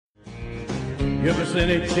Give us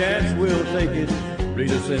any chance, we'll take it. Read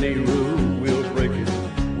us any rule, we'll break it.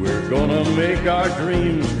 We're gonna make our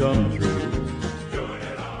dreams come true.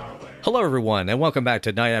 Hello, everyone, and welcome back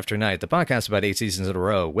to Night After Night, the podcast about 8 seasons in a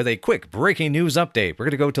row, with a quick breaking news update. We're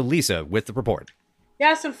going to go to Lisa with the report.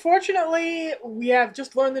 Yes, unfortunately, we have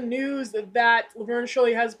just learned the news that Laverne and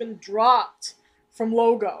Shirley has been dropped from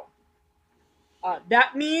Logo.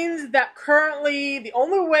 That means that currently the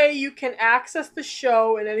only way you can access the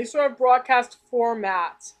show in any sort of broadcast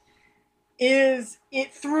format is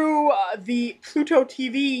it through the Pluto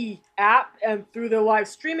TV app and through the live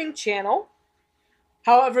streaming channel.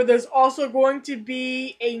 However, there's also going to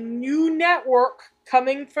be a new network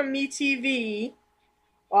coming from MeTV,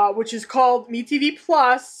 which is called MeTV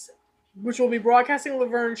Plus, which will be broadcasting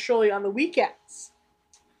Laverne and Shirley on the weekends.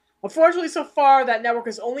 Unfortunately, so far, that network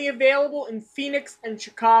is only available in Phoenix and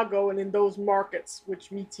Chicago, and in those markets,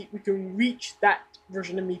 which we can reach that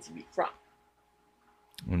version of MeTV from.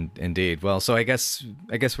 Indeed. Well, so I guess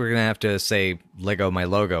we're gonna have to say "Lego my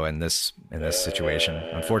logo" in this situation.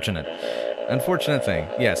 Unfortunate thing.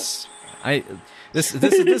 Yes, This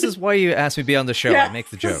is why you asked me to be on the show. Yes. I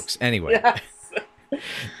make the jokes anyway. Yes.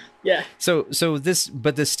 Yeah. So this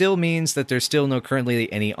still means that there's still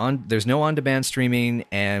there's no on-demand streaming,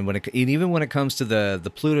 and even when it comes to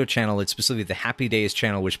the Pluto channel, it's specifically the Happy Days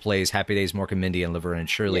channel, which plays Happy Days, Mork and Mindy, and Laverne and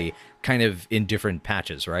Shirley, kind of in different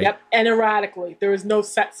patches, right? Yep, and erratically. There is no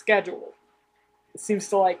set schedule. It seems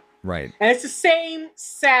to right, and it's the same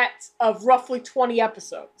set of roughly 20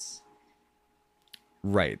 episodes.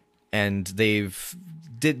 Right, and they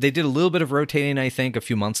did a little bit of rotating, I think, a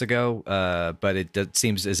few months ago, but it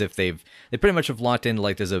seems as if they pretty much have locked in.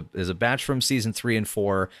 Like there's a batch from season 3 and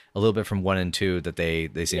 4, a little bit from 1 and 2 that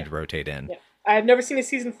they seem to rotate in. Yeah. I have never seen a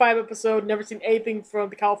season 5 episode, never seen anything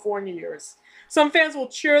from the California years. Some fans will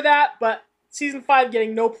cheer that, but season 5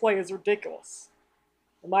 getting no play is ridiculous,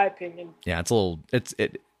 in my opinion. Yeah, it's a little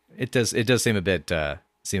it does seem a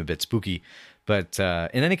bit spooky. But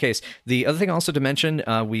in any case, the other thing also to mention,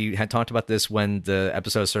 we had talked about this when the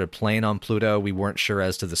episode started playing on Pluto. We weren't sure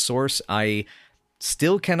as to the source. I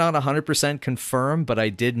still cannot 100% confirm, but I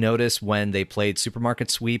did notice when they played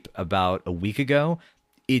Supermarket Sweep about a week ago,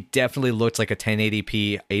 it definitely looked like a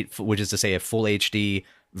 1080p, which is to say a full HD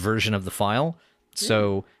version of the file.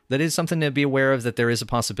 So that is something to be aware of, that there is a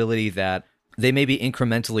possibility that they may be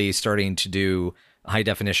incrementally starting to do high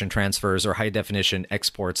definition transfers or high definition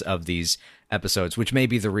exports of these episodes, which may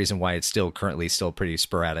be the reason why it's currently still pretty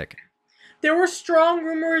sporadic. There were strong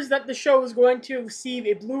rumors that the show was going to receive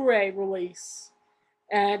a Blu-ray release,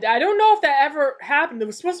 and I don't know if that ever happened.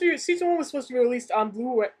 Season 1 was supposed to be released on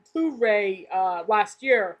Blu-ray last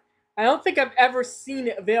year. I don't think I've ever seen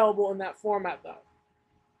it available in that format though.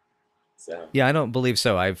 So. Yeah, I don't believe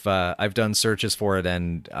so. I've done searches for it,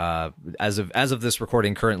 and as of this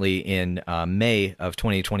recording, currently in May of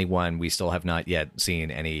 2021, we still have not yet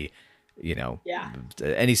seen any,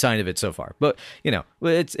 any sign of it so far. But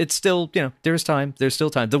it's still, there's time. There's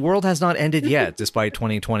still time. The world has not ended yet, despite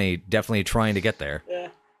 2020 definitely trying to get there. Yeah,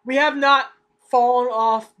 we have not fallen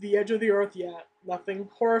off the edge of the earth yet. Nothing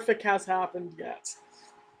horrific has happened yet.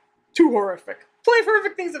 Too horrific. Plenty of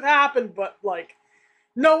horrific things have happened, but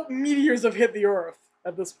no meteors have hit the Earth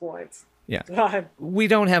at this point. Yeah, we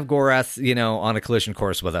don't have Gorath, on a collision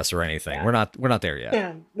course with us or anything. Yeah. We're not there yet.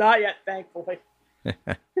 Yeah, not yet, thankfully.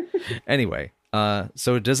 Anyway,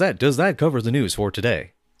 so does that cover the news for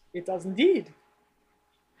today? It does indeed.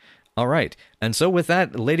 All right, and so with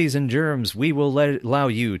that, ladies and germs, we will allow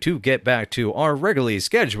you to get back to our regularly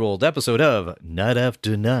scheduled episode of Night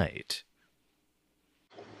After Night.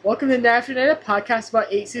 Welcome to Night After Night, a podcast about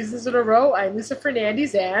 8 seasons in a row. I'm Lisa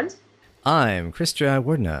Fernandez, and I'm Krista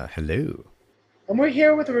Wardner. Hello. And we're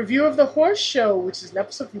here with a review of The Horse Show, which is an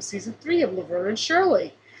episode from season 3 of Laverne and Shirley.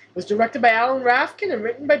 It was directed by Alan Rafkin and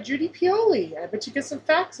written by Judy Pioli. I bet you get some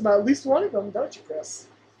facts about at least one of them, don't you, Chris?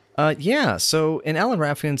 Yeah. So in Alan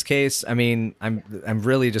Rafkin's case, I mean, I'm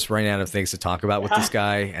really just running out of things to talk about with this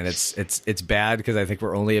guy, and it's bad because I think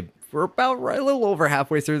we're about a little over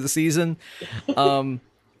halfway through the season.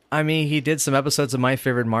 I mean, he did some episodes of My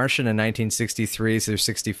Favorite Martian in 1963 through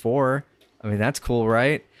 64. I mean, that's cool,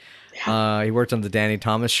 right? Yeah. He worked on the Danny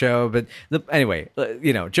Thomas Show. But anyway,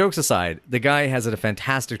 jokes aside, the guy has a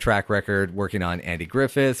fantastic track record working on Andy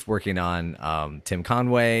Griffith, working on Tim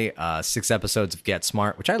Conway, 6 episodes of Get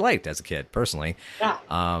Smart, which I liked as a kid, personally. Yeah.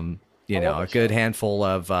 A good handful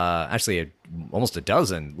of, almost a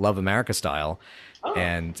dozen Love America Style. Oh.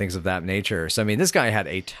 And things of that nature. So, I mean, this guy had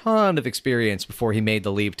a ton of experience before he made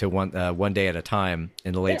the leap to one day at a time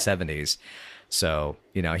in the late 70s. So,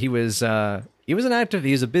 he was he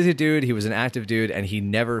was a busy dude, he was an active dude, and he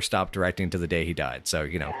never stopped directing to the day he died. So,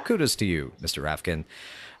 kudos to you, Mr. Rafkin.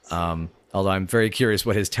 Although I'm very curious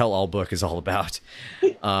what his tell-all book is all about.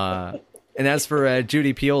 And as for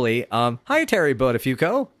Judy Pioli, hi, Terry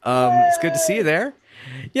Botafuco. It's good to see you there.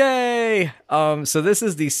 Yay! So this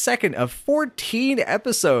is the second of 14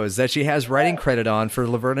 episodes that she has writing credit on for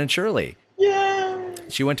Laverne and Shirley. Yay!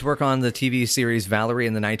 She went to work on the TV series Valerie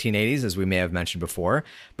in the 1980s, as we may have mentioned before,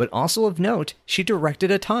 but also of note, she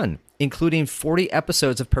directed a ton, including 40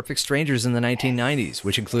 episodes of Perfect Strangers in the 1990s,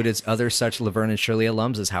 which included other such Laverne and Shirley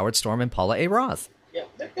alums as Howard Storm and Paula A. Roth. Yep.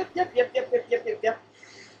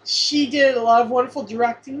 She did a lot of wonderful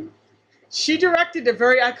directing. She directed a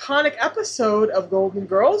very iconic episode of Golden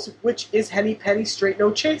Girls, which is Henny Penny Straight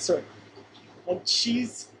No Chaser. And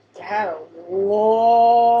she's had a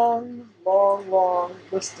long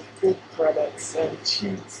list of good credits. And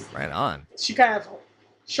she's... Right on. She kind of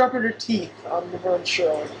sharpened her teeth on Laverne and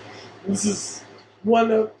Shirley. This is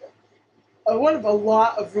one of a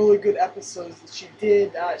lot of really good episodes that she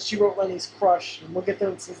did. She wrote Lenny's Crush, and we'll get there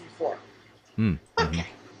in season 4. Okay.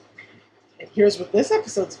 And here's what this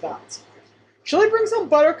episode's about. Shirley brings home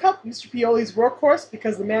Buttercup, Mr. Pioli's workhorse,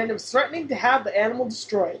 because the man was threatening to have the animal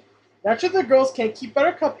destroyed. Naturally, the girls can't keep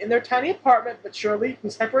Buttercup in their tiny apartment, but Shirley,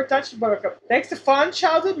 who's hyper-attached to Buttercup, thanks to fond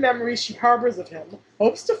childhood memories she harbors of him,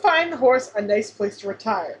 hopes to find the horse a nice place to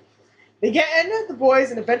retire. They get Edna, the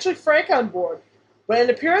boys, and eventually Frank on board, but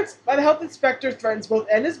an appearance by the health inspector threatens both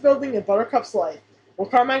Edna's building and Buttercup's life. Will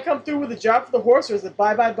Carmine come through with a job for the horse, or is it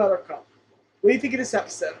bye-bye Buttercup? What do you think of this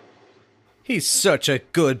episode? He's such a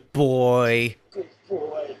good boy. Good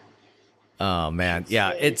boy. Oh man,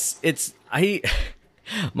 yeah.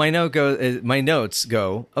 My notes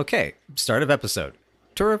go. Okay, start of episode.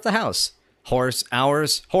 Tour of the house. Horse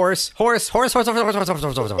hours. Horse.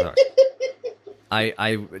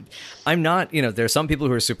 I'm not. There's some people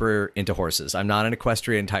who are super into horses. I'm not an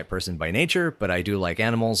equestrian type person by nature, but I do like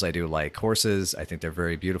animals. I do like horses. I think they're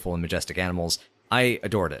very beautiful and majestic animals. I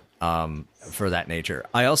adored it for that nature.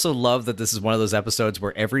 I also love that this is one of those episodes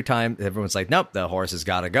where every time everyone's like, nope, the horse has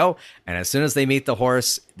got to go. And as soon as they meet the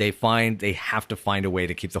horse, they have to find a way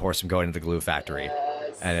to keep the horse from going to the glue factory.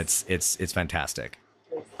 Yes. And it's fantastic.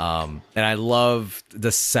 And I love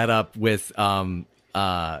the setup with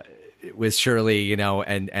Shirley,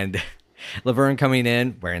 and Laverne coming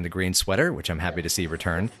in wearing the green sweater, which I'm happy to see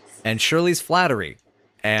return, and Shirley's flattery.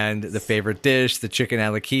 And the favorite dish, the chicken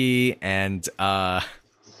a la key, and oh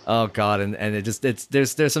god, and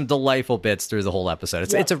there's some delightful bits through the whole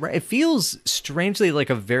episode. It feels strangely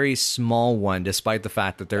like a very small one, despite the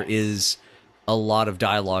fact that there is a lot of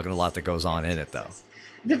dialogue and a lot that goes on in it, though.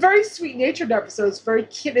 The very sweet-natured episode is very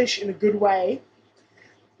kiddish in a good way.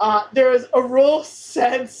 There is a real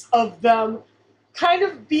sense of them kind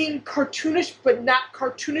of being cartoonish, but not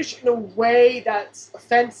cartoonish in a way that's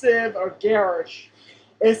offensive or garish.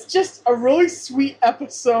 It's just a really sweet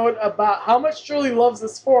episode about how much Shirley loves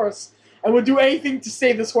this horse and would do anything to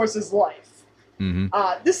save this horse's life. Mm-hmm.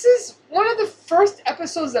 This is one of the first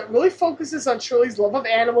episodes that really focuses on Shirley's love of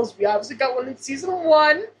animals. We obviously got one in season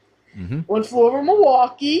 1. Mm-hmm. One flew over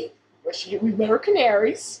Milwaukie, where we met her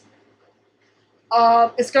canaries.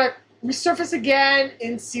 It's going to resurface again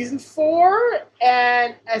in season 4,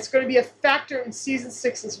 and it's going to be a factor in season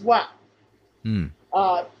 6 as well.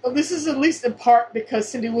 This is at least in part because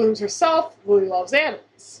Cindy Williams herself really loves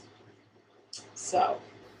animals. So,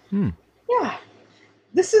 yeah.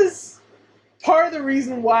 This is part of the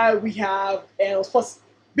reason why we have animals plus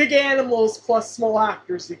big animals plus small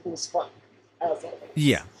actors equals fun. As always.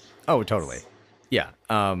 Yeah. Oh, totally. Yeah.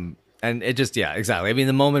 And it just, yeah, exactly. I mean,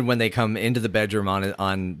 the moment when they come into the bedroom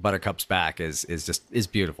on Buttercup's back is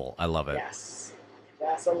beautiful. I love it. Yes,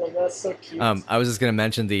 I love that. That's so cute. I was just going to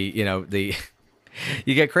mention the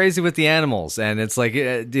you get crazy with the animals, and it's like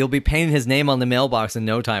you'll be painting his name on the mailbox in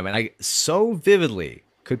no time. And I so vividly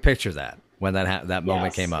could picture that when that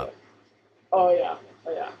moment came up. Oh yeah.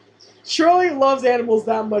 Shirley loves animals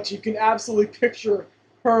that much. You can absolutely picture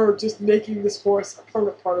her just making this horse a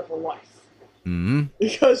permanent part of her life. Mm-hmm.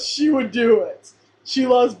 Because she would do it. She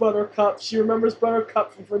loves Buttercup. She remembers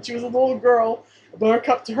Buttercup from when she was a little girl.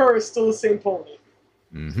 Buttercup to her is still the same pony.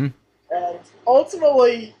 Mm-hmm. And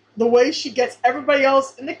ultimately, the way she gets everybody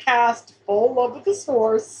else in the cast to fall in love with this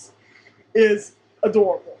horse is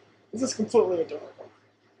adorable. This is completely adorable.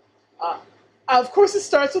 Of course, it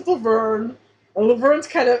starts with Laverne. And Laverne's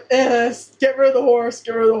kind of, get rid of the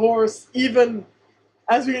horse, even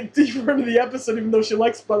as we get deeper into the episode, even though she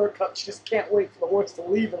likes Buttercup, she just can't wait for the horse to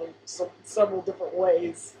leave in several different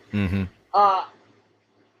ways. Mm-hmm.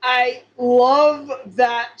 I love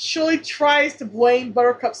that Shirley tries to blame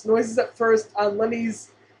Buttercup's noises at first on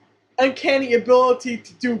Lenny's uncanny ability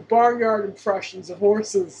to do barnyard impressions of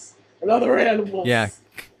horses and other animals. Yeah.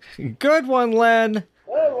 Good one, Len.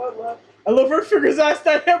 And Laverne figures out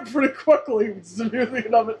that him pretty quickly, which is amusing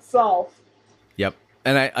in of itself. Yep.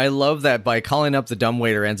 And I love that by calling up the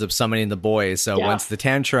dumbwaiter ends up summoning the boys. So once the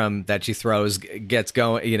tantrum that she throws gets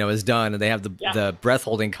going, is done, and they have the breath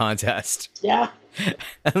holding contest. Yeah.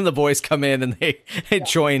 And the boys come in and they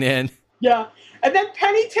join in. Yeah. And then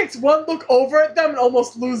Penny takes one look over at them and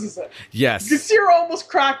almost loses it. Yes. You can see her almost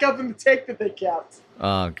crack up in the take that they kept.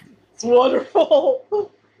 Oh, it's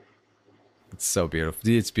wonderful. It's so beautiful.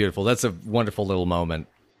 It's beautiful. That's a wonderful little moment.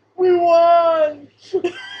 We won!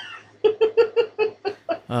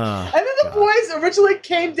 And then the boys originally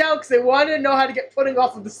came down because they wanted to know how to get pudding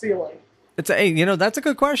off of the ceiling. That's a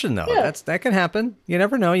good question though. Yeah. That can happen. You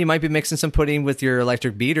never know. You might be mixing some pudding with your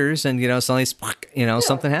electric beaters, and suddenly,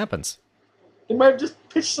 something happens. They might have just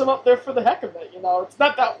pitched them up there for the heck of it. It's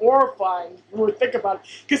not that horrifying when we think about it.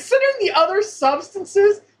 Considering the other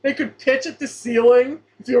substances they could pitch at the ceiling,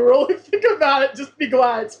 if you really think about it, just be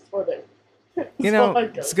glad it's pudding.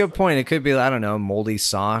 It's a good point. It could be, I don't know, moldy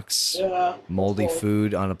socks, moldy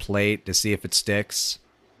food on a plate to see if it sticks.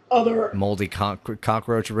 Other moldy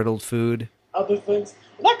cockroach riddled food. Other things.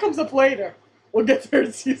 That comes up later. We'll get there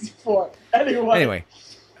in season 4. Anyway.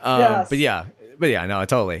 Yes. But yeah, no,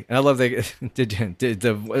 totally. And I love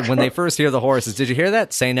when they first hear the horses. Did you hear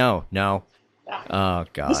that? Say no. No. Oh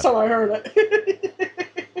God. This time I heard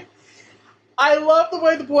it. I love the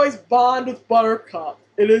way the boys bond with Buttercup.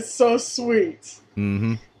 It is so sweet.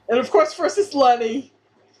 Mm-hmm. And of course, first it's Lenny.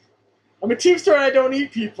 I'm a teamster and I don't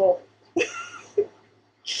eat people.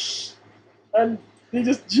 And he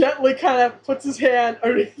just gently kind of puts his hand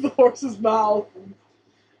underneath the horse's mouth and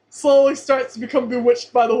slowly starts to become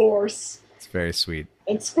bewitched by the horse. It's very sweet.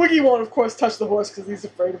 And Squiggy won't, of course, touch the horse because he's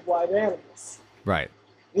afraid of live animals. Right.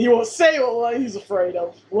 And he won't say what Lenny's afraid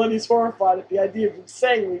of. Lenny's horrified at the idea of him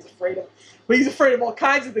saying what he's afraid of. But he's afraid of all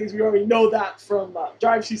kinds of things. We already know that from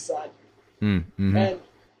Drive, She Said. Mm-hmm. And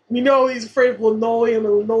we know he's afraid of linoleum,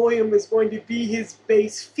 and linoleum is going to be his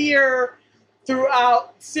base fear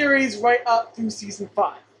throughout the series right up through season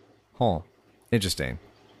 5. Huh. Interesting.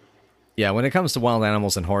 Yeah, when it comes to wild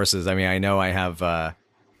animals and horses, I mean, I know I have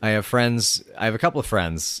friends. I have a couple of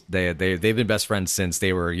friends. They've been best friends since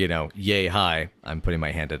they were, yay high. I'm putting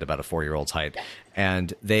my hand at about a 4-year-old's height,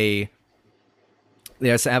 and they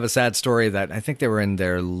have a sad story that I think they were in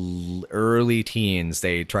their early teens.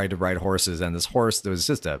 They tried to ride horses, and this horse, there was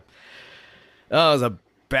just it was a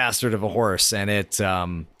bastard of a horse, and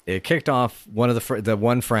it kicked off one of the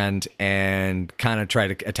one friend and kind of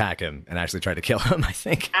tried to attack him and actually tried to kill him, I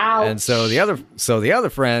think. Ouch. And so the other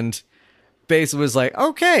friend basically was like,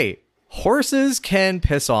 okay, horses can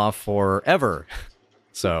piss off forever.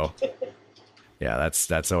 So yeah,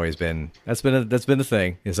 that's always been a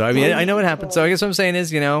thing. So I mean, I know what happened. So I guess what I'm saying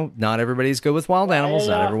is, not everybody's good with wild animals.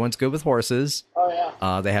 Not everyone's good with horses. Oh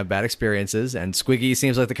yeah. They have bad experiences, and Squiggy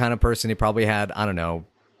seems like the kind of person he probably had. I don't know.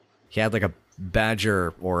 He had like a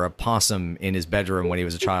badger or a possum in his bedroom when he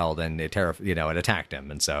was a child, and it attacked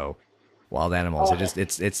him. And so wild animals,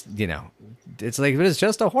 it's like, but it's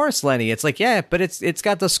just a horse, Lenny. It's like, yeah, but it's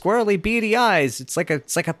got the squirrely beady eyes. It's like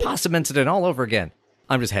a possum incident all over again.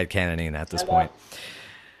 I'm just headcanoning at this point.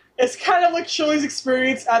 It's kind of like Shirley's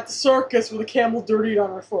experience at the circus with a camel dirtied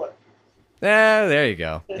on her foot. There you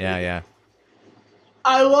go. Yeah.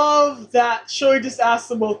 I love that Shirley just asked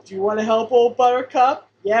them both, do you want to help old Buttercup?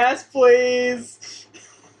 Yes, please.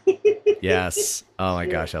 Yes. Oh my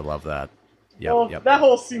gosh, I love that. Yep. That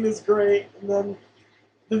whole scene is great. And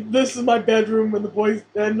then this is my bedroom when the boys,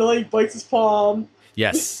 and Lenny bites his palm.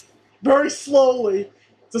 Yes. Very slowly.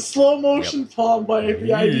 It's a slow motion palm bite,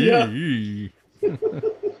 the idea.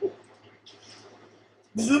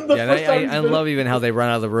 This isn't the first time I love even how they run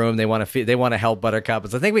out of the room. They want to help Buttercup.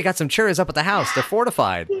 It's, I think we got some cherries up at the house. They're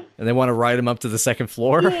fortified, and they want to ride him up to the second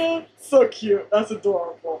floor. Yeah, so cute. That's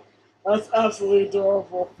adorable. That's absolutely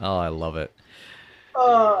adorable. Oh, I love it.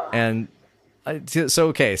 And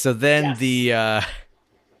so then yes.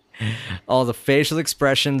 All the facial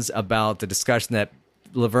expressions about the discussion that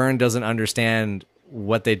Laverne doesn't understand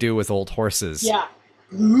what they do with old horses. Yeah.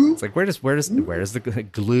 Glue? It's like where does the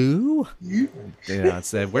glue? It's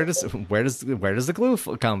where does the glue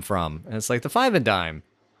come from? And it's like the 5 and dime.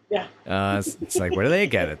 Yeah. It's like, where do they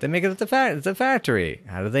get it? They make it at the factory.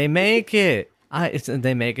 How do they make it?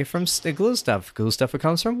 They make it from glue stuff. Glue stuff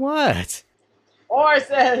comes from what?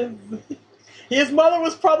 Horses. His mother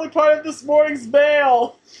was probably part of this morning's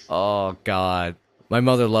mail. Oh God, my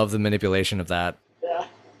mother loved the manipulation of that. Yeah.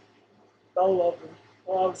 I love him.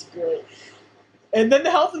 Oh, that was great. And then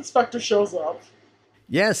the health inspector shows up.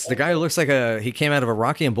 Yes, the guy who looks like he came out of a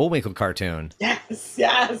Rocky and Bullwinkle cartoon. Yes.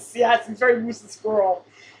 He's very Moose and Squirrel.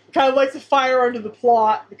 Kind of likes to fire under the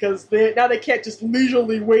plot because now they can't just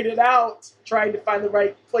leisurely wait it out trying to find the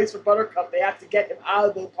right place for Buttercup. They have to get him out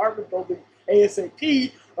of the apartment building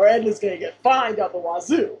ASAP or Edna's going to get fined out the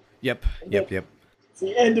wazoo. Yep. It's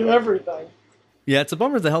the end of everything. Yeah, it's a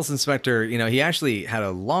bummer the health inspector, he actually had a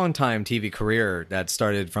long time TV career that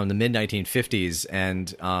started from the mid-1950s,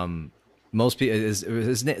 and most people,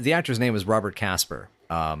 the actor's name was Robert Casper.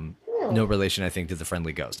 No relation, I think, to the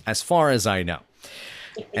Friendly Ghost, as far as I know.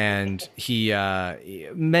 And he,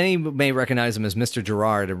 many may recognize him as Mr.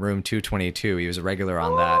 Gerard in Room 222. He was a regular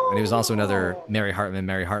on that, and he was also another Mary Hartman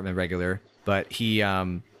regular. But he,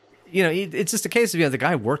 it's just a case of the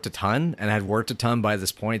guy worked a ton and had worked a ton by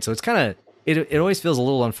this point, so it's kind of. It always feels a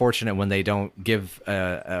little unfortunate when they don't give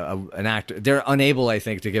an actor. They're unable, I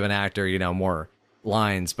think, to give an actor, more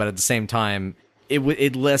lines. But at the same time,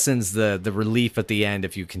 it lessens the relief at the end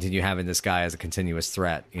if you continue having this guy as a continuous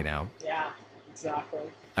threat. Yeah, exactly.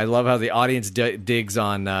 I love how the audience digs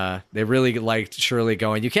on. They really liked Shirley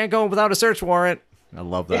going, "You can't go without a search warrant." I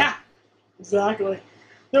love that. Yeah, exactly.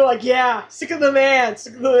 They're like, "Yeah, stick to the man,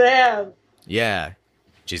 stick to the man." Yeah,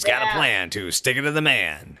 she's got a plan to stick it to the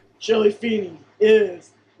man. Shirley Feeney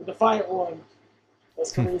is the defiant one.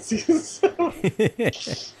 That's coming in season 7.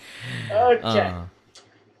 Okay.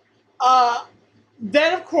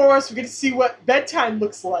 Then, of course, we get to see what bedtime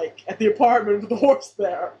looks like at the apartment with the horse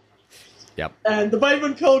there. Yep. And the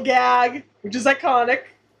vitamin pill gag, which is iconic.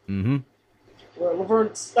 Mm-hmm. Where Laverne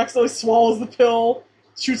accidentally swallows the pill,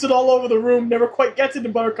 shoots it all over the room, never quite gets into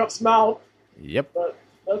Buttercup's mouth. Yep. But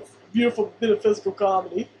that's a beautiful bit of physical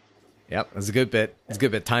comedy. Yep, it's a good bit.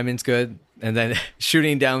 Timing's good. And then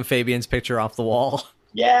shooting down Fabian's picture off the wall.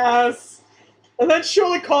 Yes! And then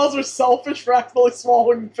Shirley calls her selfish for accidentally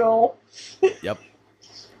swallowing the pill. Yep.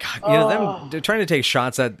 God, they're trying to take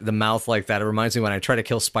shots at the mouth like that. It reminds me when I try to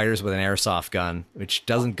kill spiders with an airsoft gun, which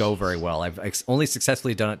doesn't go very well. I've only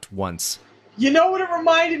successfully done it once. You know what it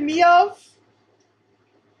reminded me of?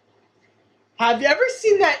 Have you ever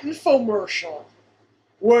seen that infomercial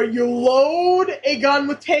where you load a gun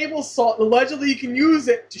with table salt and allegedly you can use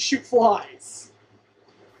it to shoot flies?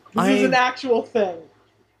 This is an actual thing.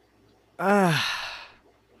 I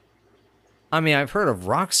mean, I've heard of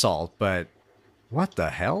rock salt, but what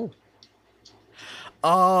the hell?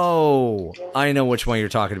 Oh, I know which one you're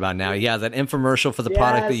talking about now. Yeah, that infomercial for the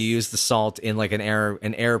product that you use the salt in like an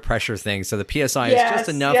air pressure thing. So the PSI is just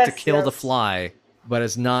enough to kill the fly, but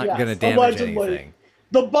it's not going to damage anything.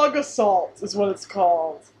 The bug assault is what it's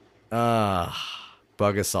called.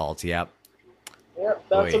 Bug assault, yep. Yep,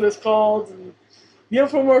 that's what it's called. And the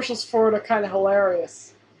infomercials for it are kind of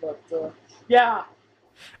hilarious. But, yeah.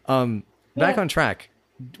 Back on track.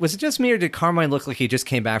 Was it just me, or did Carmine look like he just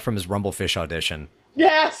came back from his Rumblefish audition?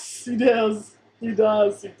 Yes, he does. He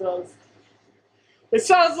does. It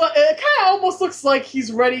sounds like, it kind of almost looks like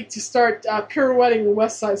he's ready to start pirouetting the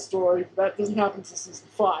West Side Story. That doesn't happen until season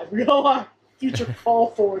 5. We got a lot of future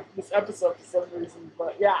call forward in this episode for some reason,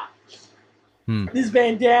 but yeah. His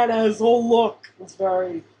bandana, his whole look was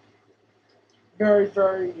very, very,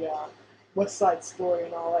 very West Side Story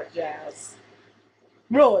and all that jazz.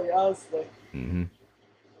 Really, honestly. Mm-hmm.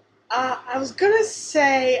 I was gonna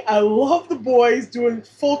say I love the boys doing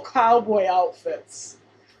full cowboy outfits.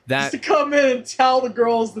 Just to come in and tell the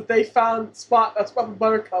girls that they found spot the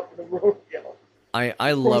Buttercup in the rodeo.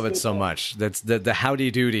 I love it so much. That's the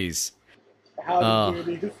howdy doodies.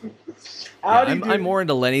 Howdy doodies. I'm more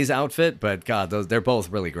into Lenny's outfit, but God, they're both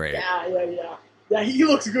really great. Yeah. Yeah, he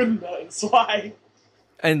looks good in that. That's why.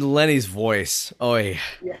 And Lenny's voice. Oh yeah.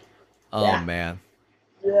 Man.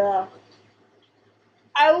 Yeah.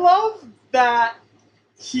 I love that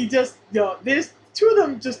he just, there's two of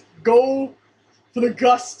them just go for the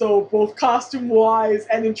gusto, both costume-wise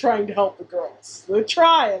and in trying to help the girls. They're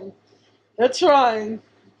trying.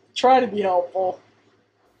 Try to be helpful.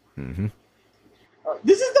 Mm-hmm.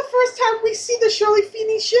 This is the first time we see the Shirley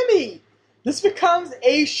Feeney shimmy. This becomes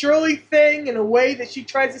a Shirley thing in a way that she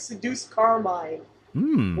tries to seduce Carmine.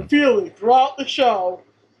 Repeatedly throughout the show.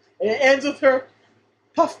 And it ends with her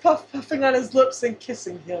puffing on his lips and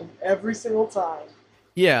kissing him every single time.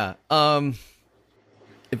 Yeah.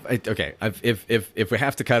 If we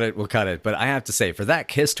have to cut it, we'll cut it. But I have to say, for that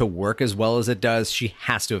kiss to work as well as it does, she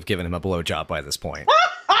has to have given him a blowjob by this point.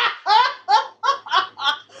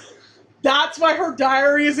 That's why her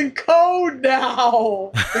diary is in code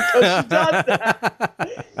now. Because she's done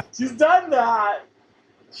that. She's done that.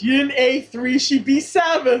 She didn't A3, she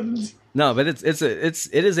B7'd. No, but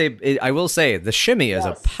I will say the shimmy is a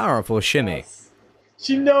Yes. powerful shimmy. Yes.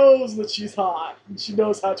 She knows that she's hot, and she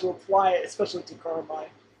knows how to apply it, especially to Carmine.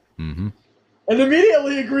 Mm-hmm. And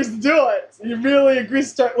immediately agrees to do it. He immediately agrees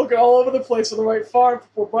to start looking all over the place for the right farm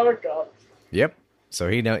for Buttercup. Yep. So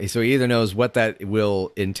he either knows what that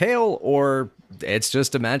will entail, or it's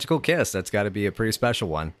just a magical kiss. That's got to be a pretty special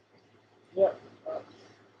one. Yeah.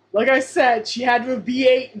 Like I said, she had to be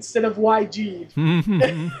 8 instead of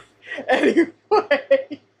YG. Anyway,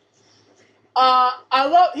 I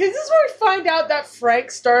love. This is where we find out that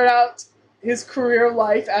Frank started out his career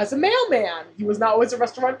life as a mailman. He was not always a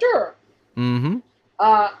restaurateur. Mm-hmm.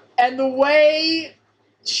 And the way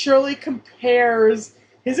Shirley compares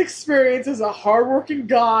his experience as a hardworking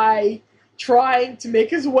guy trying to make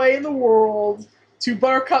his way in the world to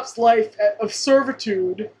Buttercup's life of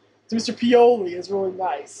servitude to Mr. Pioli is really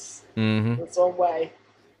nice in its own way.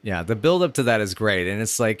 Yeah, the build up to that is great. And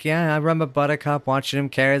it's like, yeah, I remember Buttercup watching him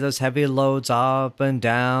carry those heavy loads up and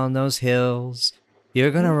down those hills.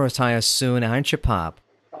 You're going to retire soon, aren't you, Pop?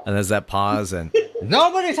 And there's that pause and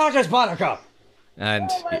nobody touches Buttercup. And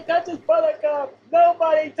Nobody touches Buttercup.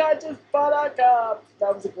 Nobody touches Buttercup.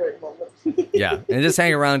 That was a great moment. yeah, and just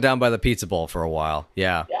hang around down by the pizza bowl for a while.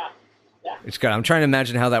 Yeah. Yeah. It's good. I'm trying to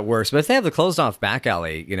imagine how that works. But if they have the closed off back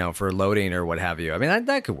alley, for loading or what have you, I mean,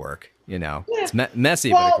 that could work, Yeah. It's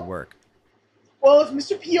messy, but it could work. Well, if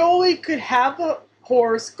Mr. Pioli could have a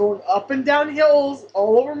horse going up and down hills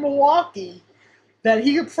all over Milwaukie, then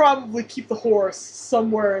he could probably keep the horse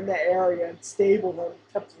somewhere in that area and stable him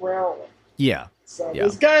temporarily. Yeah. So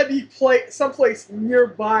there's got to be someplace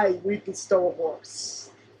nearby where you can stow a horse.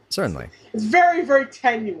 Certainly. It's very, very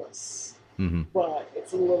tenuous, Mm-hmm. but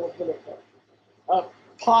it's a little bit of a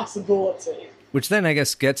possibility. Which then I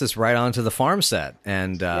guess gets us right onto the farm set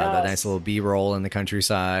and that Yes. nice little B-roll in the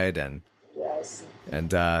countryside and Yes.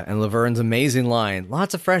 Laverne's amazing line.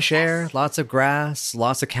 Lots of fresh air, lots of grass,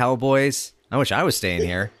 lots of cowboys. I wish I was staying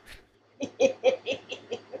here.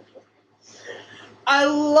 I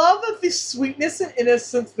love that the sweetness and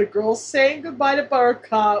innocence the girls saying goodbye to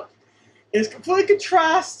Buttercup is completely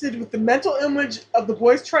contrasted with the mental image of the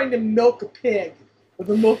boys trying to milk a pig with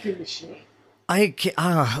a milking machine. I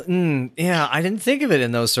didn't think of it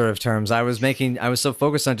in those sort of terms. I was so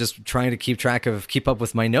focused on just trying to keep up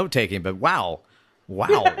with my note taking. But wow,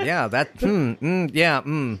 yeah, that, Laverne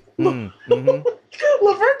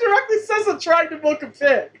directly says I'm trying to milk a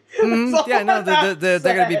pig. Yeah, no, they're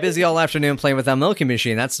going to be busy all afternoon playing with that milking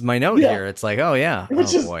machine. That's my note here. It's like, oh yeah,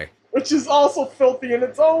 boy, which is also filthy in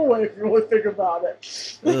its own way if you really think about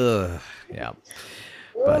it. Ugh, yeah.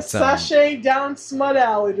 But sashaying down Smut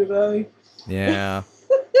Alley today. Yeah.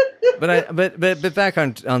 But back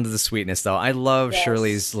onto the sweetness though. I love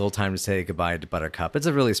Shirley's little time to say goodbye to Buttercup. It's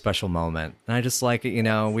a really special moment. And I just like it,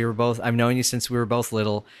 I've known you since we were both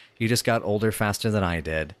little. You just got older faster than I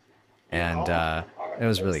did. And it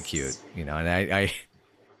was really cute, and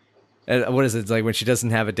what is it? It's like when she doesn't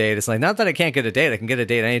have a date, it's like, not that I can't get a date, I can get a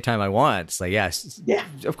date anytime I want. It's like, yes, yeah,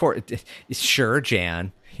 of course, sure,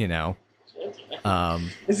 Jan, Is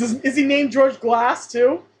he named George Glass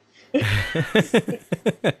too?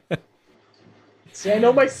 See, I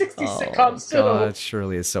know my 60s sitcoms too. God,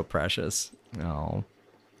 Shirley is so precious. Oh,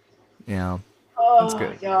 yeah, that's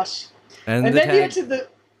good. Oh gosh. And then you get to the.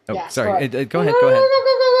 Oh, yeah, sorry. Go ahead. Go.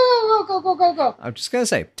 I'm just gonna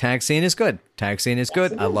say, tag scene is good.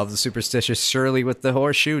 I love the superstitious Shirley with the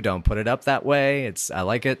horseshoe. Don't put it up that way. I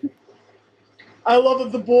like it. I love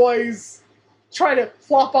that the boys try to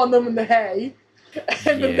flop on them in the hay,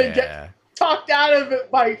 and then they get talked out of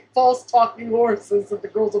it by false talking horses that the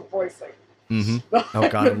girls are voicing. Mm-hmm. Oh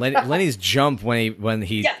God, Lenny's jump when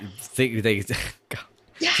he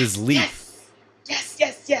his leap.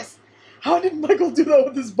 Yes. How did Michael do that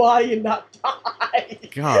with his body and not die?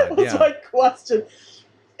 God, That's my question.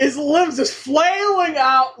 His limbs just flailing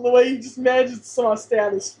out, the way he just manages to somehow stay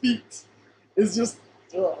on his feet is just,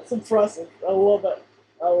 it's impressive. I love it.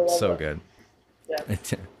 So good. Yeah.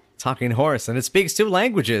 Talking horse, and it speaks 2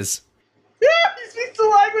 languages. Yeah, he speaks 2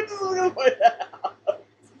 languages. I'm gonna find out.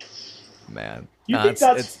 Man, You think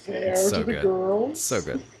that's fair to the girls? So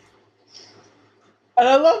good. And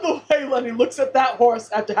I love the way Lenny looks at that horse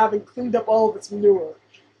after having cleaned up all of its manure.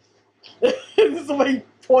 This is the way he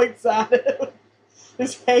points at it.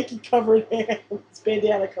 His hanky-covered hand, his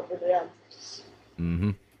bandana-covered hand. Mm-hmm.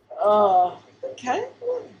 Okay.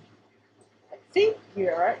 I think we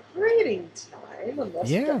are at rating time, unless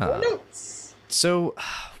we got more notes. So,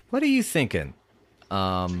 what are you thinking?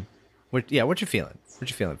 What you feeling? What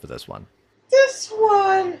you feeling for this one? This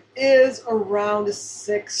one is around a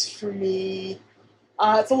 6 for me.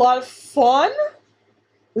 It's a lot of fun.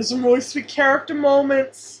 There's some really sweet character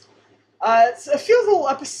moments. It feels a little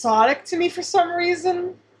episodic to me for some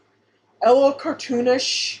reason. A little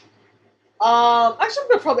cartoonish. Actually, I'm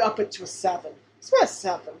gonna probably up it to a 7. It's about a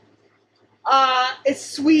 7. It's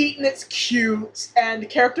sweet and it's cute, and the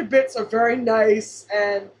character bits are very nice.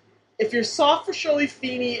 And if you're soft for Shirley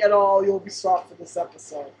Feeney at all, you'll be soft for this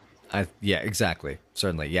episode. Yeah, exactly.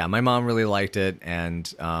 Certainly. Yeah, my mom really liked it,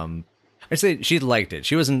 and I'd say she liked it.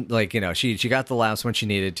 She wasn't like, she got the laughs when she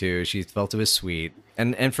needed to. She felt it was sweet.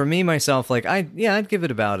 And for me, myself, like, I'd give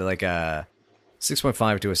it about like a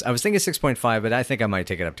 6.5 to a... I was thinking 6.5, but I think I might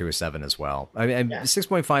take it up to a 7 as well. I mean,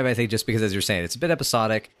 6.5, I think, just because, as you're saying, it's a bit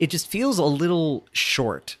episodic. It just feels a little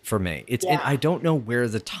short for me. And I don't know where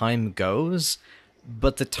the time goes,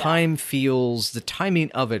 but the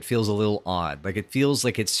timing of it feels a little odd. Like, it feels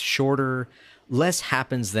like it's shorter, less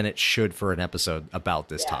happens than it should for an episode about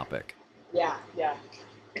this topic. Yeah.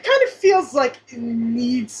 It kind of feels like it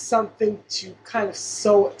needs something to kind of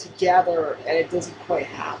sew it together, and it doesn't quite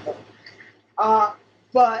happen.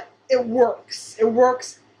 But it works. It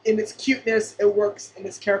works in its cuteness. It works in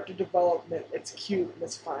its character development. It's cute and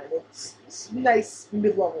it's fine. It's a nice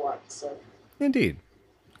mid-level episode. Indeed.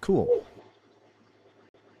 Cool.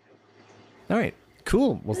 All right.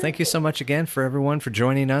 Cool. Well, thank you so much again for everyone for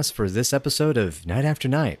joining us for this episode of Night After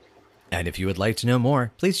Night. And if you would like to know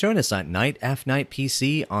more, please join us at Night After Night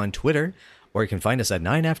PC on Twitter, or you can find us at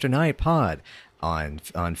Night After Night Pod on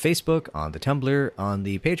Facebook, on the Tumblr, on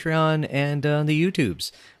the Patreon, and on the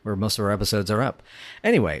YouTubes, where most of our episodes are up.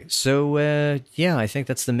 Anyway, so I think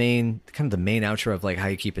that's the main outro of like how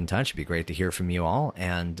you keep in touch. It'd be great to hear from you all.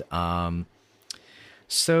 And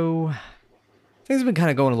so things have been kind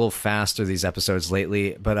of going a little faster these episodes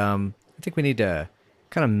lately, but I think we need to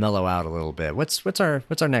kind of mellow out a little bit. What's our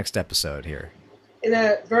next episode here? In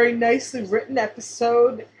a very nicely written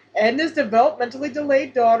episode, Edna's developmentally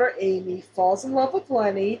delayed daughter, Amy, falls in love with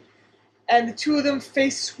Lenny, and the two of them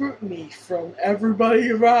face scrutiny from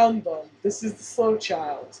everybody around them. This is the slow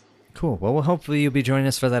child. Cool. Well, hopefully you'll be joining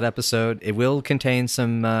us for that episode. It will contain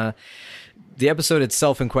some... the episode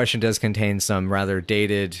itself in question does contain some rather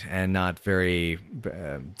dated and not very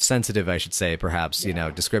sensitive, I should say, perhaps,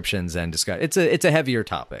 descriptions and discuss. It's a heavier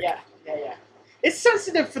topic. Yeah. It's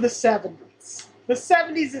sensitive for the 70s. The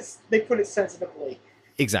 70s, they put it sensitively.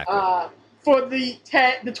 Exactly. For the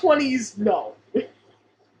 20s, no.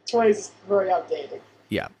 20s is very outdated.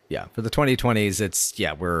 Yeah. For the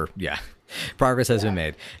 2020s, progress has been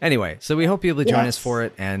made. Anyway, so we hope you'll join us for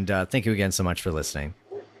it, and thank you again so much for listening.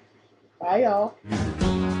 Bye, y'all.